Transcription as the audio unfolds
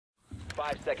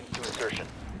5 seconds to insertion.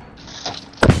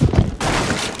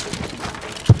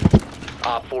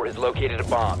 Op 4 has located a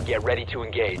bomb. Get ready to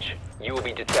engage. You will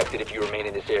be detected if you remain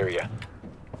in this area.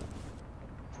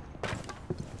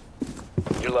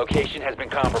 Your location has been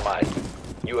compromised.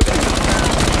 You have entered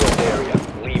the controlled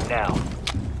area. Leave now.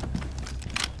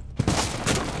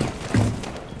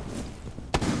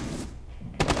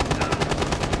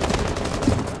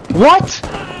 What?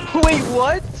 Wait,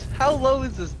 what? How low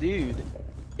is this dude?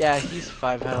 Yeah, he's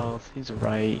 5 health. He's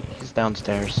right. He's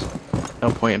downstairs.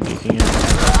 No point in peeking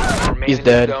him. He's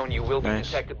dead. Zone, you will be nice.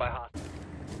 detected by hostiles.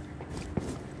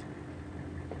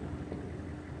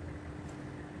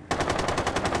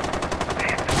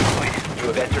 You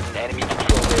have entered an enemy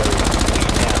controlled area.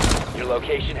 Leave now. Your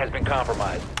location has been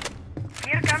compromised.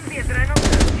 Here comes the adrenaline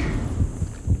surge.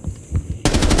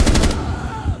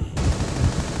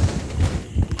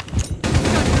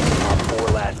 Op 4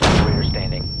 last operator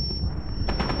standing.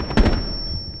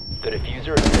 The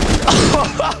diffuser is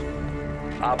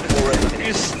Op 4 eliminated.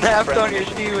 You snapped on your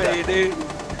teammate, dude.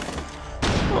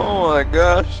 Oh my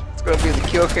gosh. It's gonna be the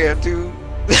kill cam too.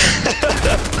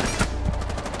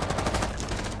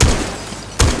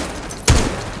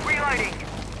 Reloading.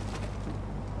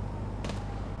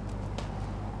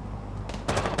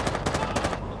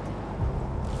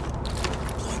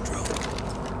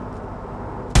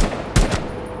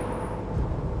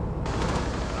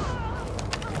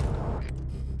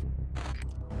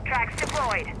 Tracks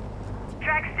deployed.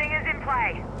 Track stingers in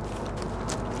play.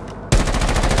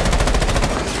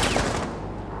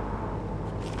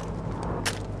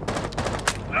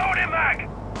 Load him back!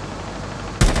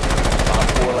 Op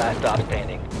 4 last stop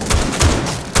standing.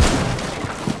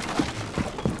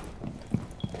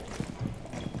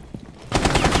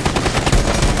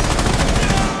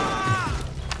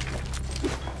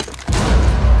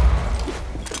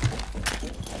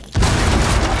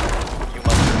 You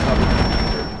must recover the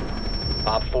diffuser.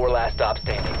 Op 4 last stop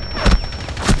standing.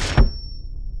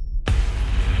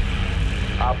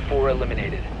 Op 4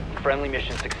 eliminated. Friendly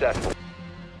mission successful.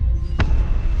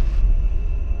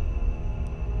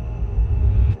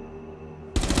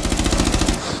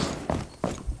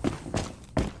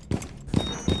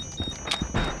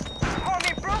 Home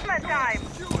improvement time!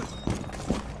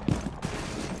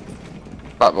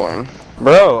 Not boring.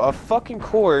 Bro, a fucking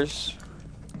course.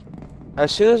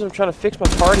 As soon as I'm trying to fix my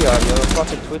party audio, a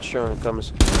fucking Twitch drone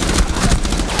comes.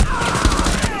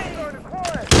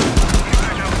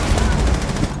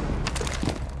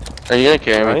 Are you gonna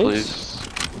carry me, please?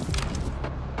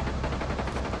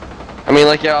 I mean,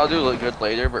 like, yeah, I'll do look good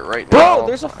later, but right now. Bro,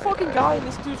 there's a fucking guy in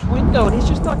this dude's window and he's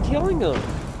just not killing him.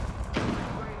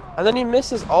 And then he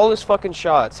misses all his fucking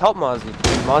shots. Help Mozzie.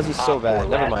 Dude, Mozzie's so bad.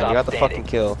 Never mind, you got the fucking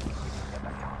kill.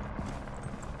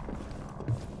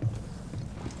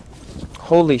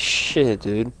 Holy shit,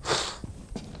 dude.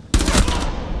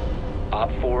 Op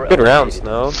 4 Good round, eliminated.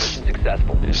 Snow. Mission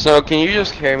successful. So, can you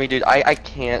just carry me, dude? I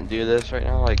can't do this right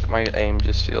now. Like, my aim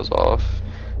just feels off.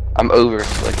 I'm over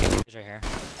flicking. He's right here.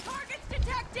 Targets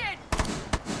detected!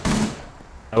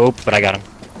 Nope, but I got him.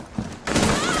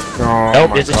 Oh Nope,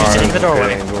 my he's just God, sitting in the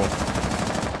doorway. angle.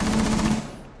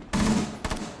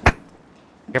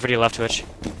 Careful to your left, Twitch.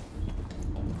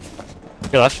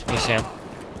 Your left, you see him.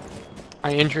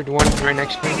 I injured one right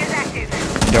next to me. Stingers active.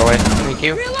 Doorway. Thank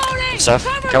you. Reloading! Stuff.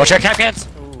 Careful, check cap cans!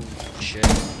 Oh, shit.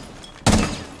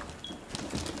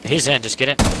 He's in, just get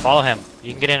in. Follow him.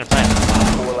 You can get in and plant.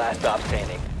 Op 4 last stop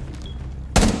standing.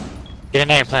 Get in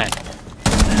there and plant.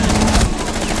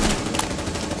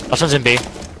 Last one's in B.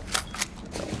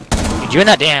 Dude, you in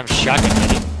that damn shotgun,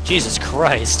 buddy. Jesus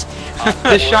Christ.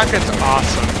 This shotgun's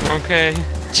awesome, okay?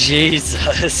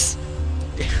 Jesus.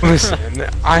 Listen,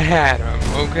 I had him,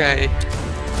 okay?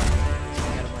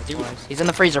 He's in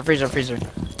the freezer.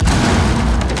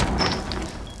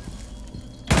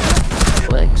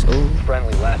 Flex. Oh,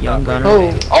 Friendly last young operator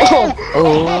gunner. standing.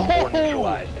 Oh. Op 4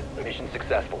 neutralized. Mission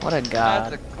successful. What a That's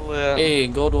god. a clip. Hey,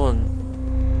 gold one.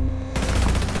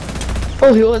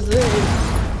 Oh, he was there.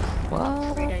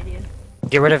 What? Great idea.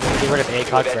 Get rid of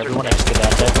ACOG for everyone and just get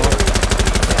that dead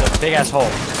door. Big ass hole.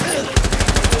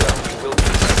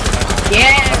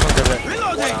 Yeah!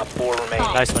 One Op 4 remains.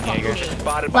 Nice one, Jaeger.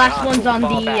 Spotted by Last one's on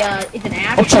hostiles. Fall the, back. it's an Oh,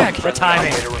 action. check for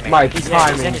timing. My He's in,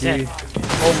 timing, he's in. dude.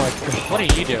 Oh my god. What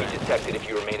are you doing? Detected if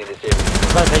you remain in this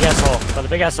area. By the big ass hole. By the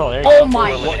big ass hole. There you Oh go.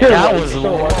 my That was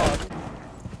long.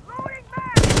 Loading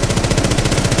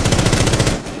back!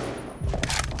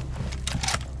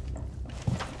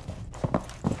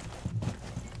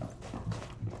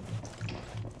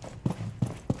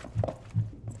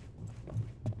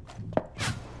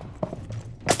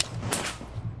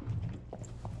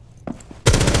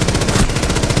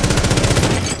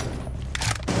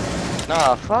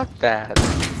 Nah, fuck that.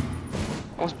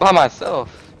 I was by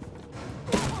myself.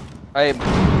 I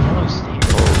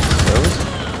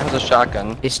that was a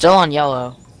shotgun. He's still on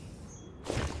yellow.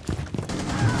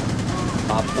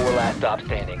 Op 4 last stop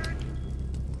standing.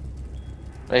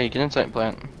 Hey, get inside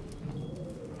plant.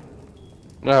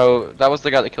 No, that was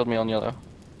the guy that killed me on yellow.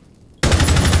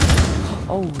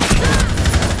 Oh shit.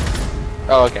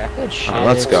 Oh, okay. Good shit.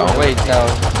 let's go. Wait, no,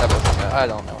 that was the guy. I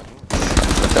don't know.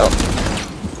 What's up?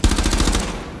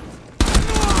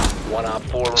 One Op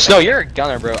 4 remaining. Snow, you're a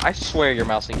gunner, bro. I swear you're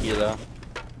mouse and key though.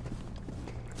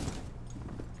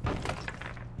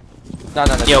 No.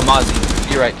 Yo,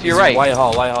 Mozzie. You're right. You're right. White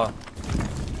Hall.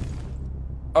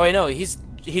 Oh wait, no, he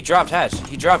dropped hatch.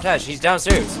 He's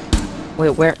downstairs.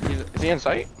 Wait, where? Is he in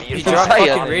sight? He dropped inside.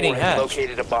 fucking reading hatch.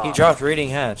 Located a bomb. He dropped reading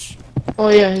hatch. Oh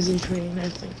yeah, he's in training, I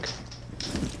think.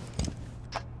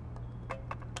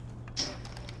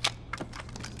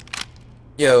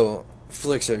 Yo,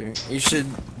 Flixer,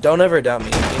 don't ever doubt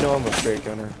me. You know I'm a straight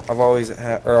gunner. I've always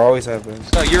have been.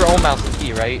 Snow, your own mouse and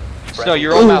key, right? Snow,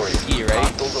 your own mouse and key, right?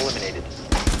 Hostiles eliminated.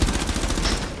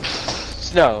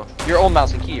 Snow, your own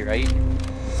mouse and key, right?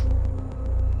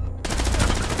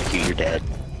 You're dead.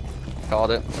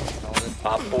 Called it.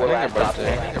 Op 4 last stop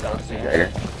standing.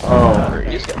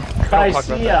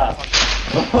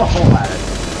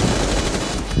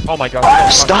 Oh my god.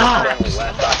 Stop! Friendly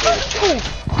last operator standing.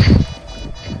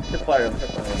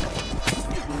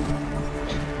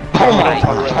 Oh my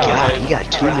god, you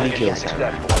got too many kills.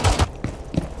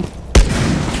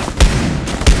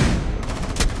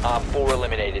 Op 4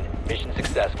 eliminated. Mission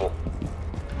successful.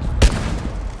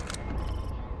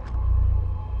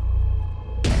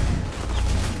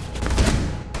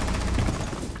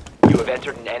 You have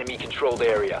entered an enemy-controlled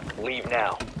area. Leave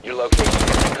now. Your location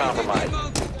has been compromised.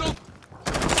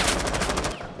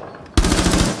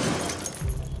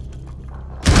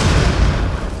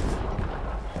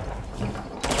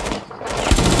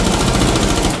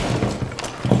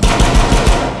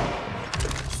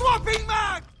 Swapping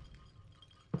mag!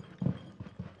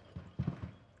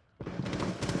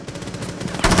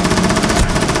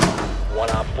 One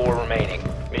Op 4 remaining.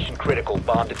 Mission critical.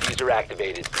 Bomb diffuser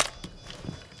activated.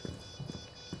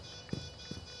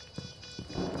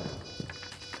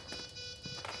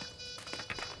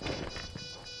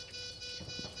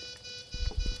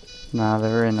 Nah,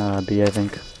 they're in B, I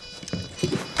think.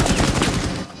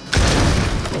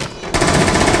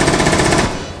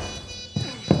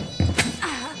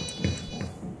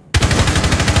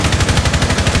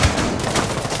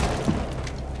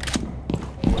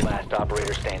 Last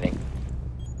operator standing.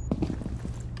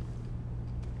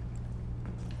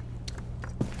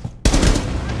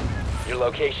 Your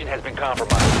location has been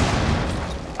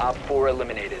compromised. Op 4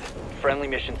 eliminated. Friendly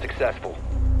mission successful.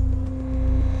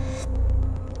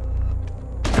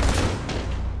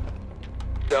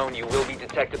 Zone, you will be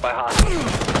detected by hostiles.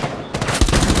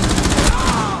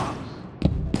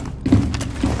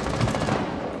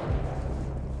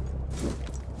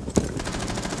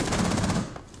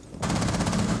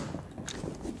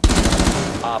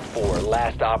 Op 4,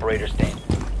 last operator standing.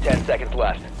 10 seconds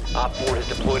left. Op 4 has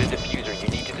deployed a diffuser. You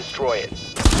need to destroy it.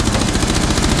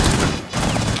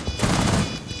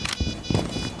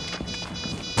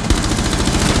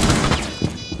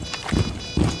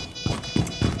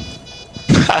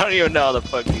 I don't even know how the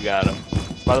fuck you got him.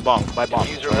 By the bomb, by bomb.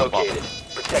 Diffuser located.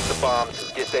 Protect the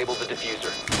bombs. Disable the diffuser.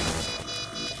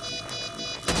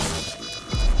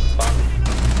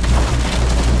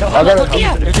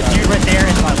 There's a dude right there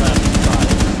in my left.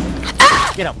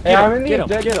 Get him, get him.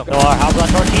 No, how's that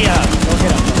tortilla? Go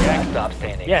get him. Last stop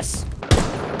standing. Yes.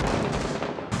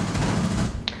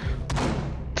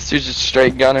 This dude's just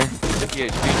straight gunner.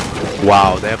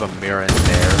 Wow, they have a mirror in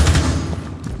there.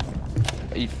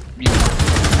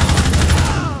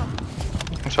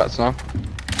 Shots now.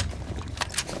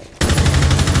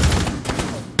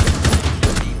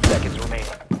 15 seconds remaining.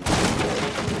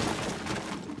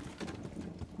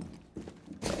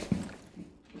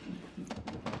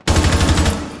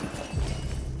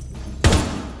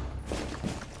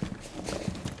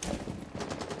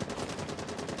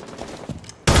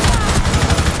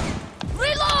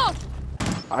 Reload!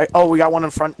 Oh, we got one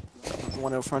in front.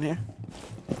 One in front here.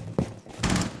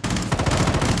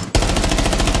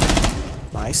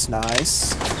 Nice,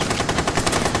 nice.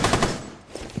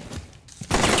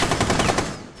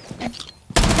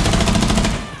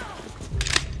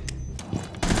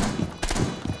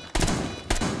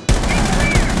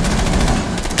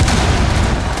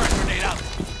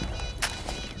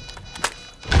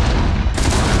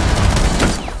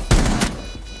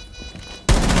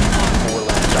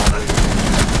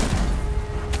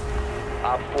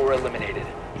 Op 4 eliminated.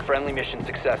 Friendly mission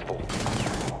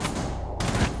successful.